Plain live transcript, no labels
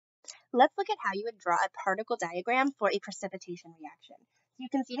Let's look at how you would draw a particle diagram for a precipitation reaction. So you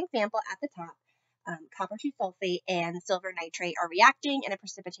can see an example at the top. Copper 2 sulfate and silver nitrate are reacting and a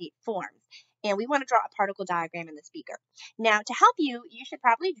precipitate forms. And we want to draw a particle diagram in this beaker. Now, to help you, you should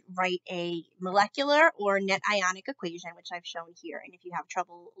probably write a molecular or net ionic equation, which I've shown here. And if you have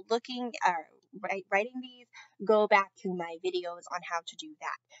trouble looking or writing these, go back to my videos on how to do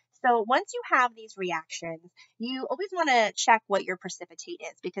that. So once you have these reactions, you always want to check what your precipitate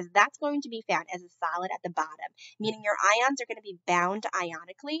is, because that's going to be found as a solid at the bottom, meaning your ions are going to be bound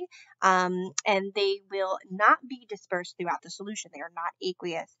ionically, and they will not be dispersed throughout the solution. They are not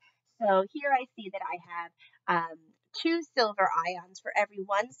aqueous. So here I see that I have 2 silver ions for every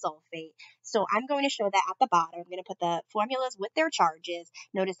 1 sulfate. So I'm going to show that at the bottom. I'm going to put the formulas with their charges.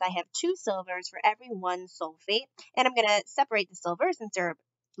 Notice I have 2 silvers for every 1 sulfate, and I'm going to separate the silvers since they're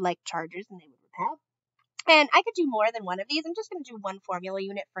like charges and they would repel. And I could do more than one of these. I'm just going to do one formula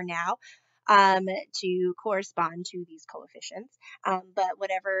unit for now to correspond to these coefficients. But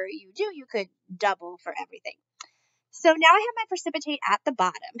whatever you do, you could double for everything. So now I have my precipitate at the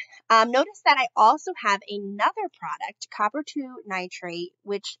bottom. Notice that I also have another product, copper 2 nitrate,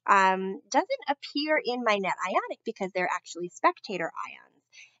 which doesn't appear in my net ionic because they're actually spectator ions.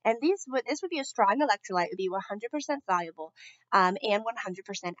 And this would be a strong electrolyte. It would be 100% soluble and 100%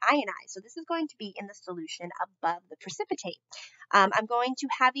 ionized. So this is going to be in the solution above the precipitate. I'm going to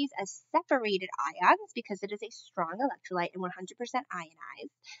have these as separated ions because it is a strong electrolyte and 100%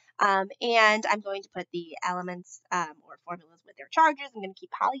 ionized. And I'm going to put the elements or formulas with their charges. I'm going to keep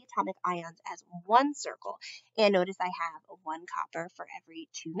polyatomic ions as 1 circle. And notice I have 1 copper for every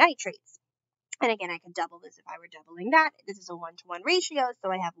 2 nitrates. And again, I could double this if I were doubling that. This is a 1-to-1 ratio,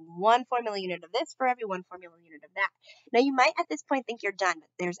 so I have 1 formula unit of this for every 1 formula unit of that. Now, you might at this point think you're done, but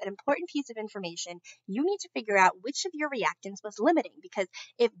there's an important piece of information. You need to figure out which of your reactants was limiting, because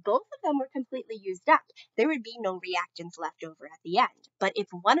if both of them were completely used up, there would be no reactants left over at the end. But if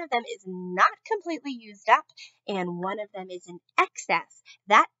one of them is not completely used up and one of them is in excess,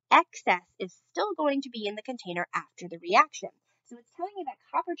 that excess is still going to be in the container after the reaction. So it's telling you that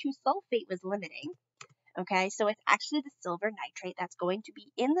copper 2 sulfate was limiting. Okay, so it's actually the silver nitrate that's going to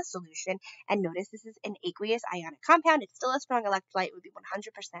be in the solution. And notice this is an aqueous ionic compound. It's still a strong electrolyte. It would be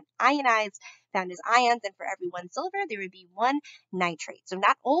 100% ionized, found as ions. And for every 1 silver, there would be 1 nitrate. So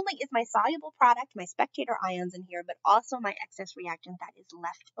not only is my soluble product, my spectator ions in here, but also my excess reactant that is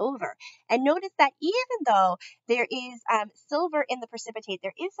left over. And notice that even though there is silver in the precipitate,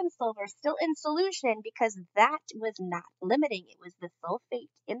 there is some silver still in solution because that was not limiting. It was the sulfate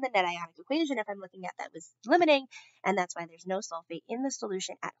in the net ionic equation, if I'm looking at that, was limiting, and that's why there's no sulfate in the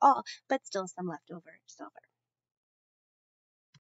solution at all, but still some leftover silver.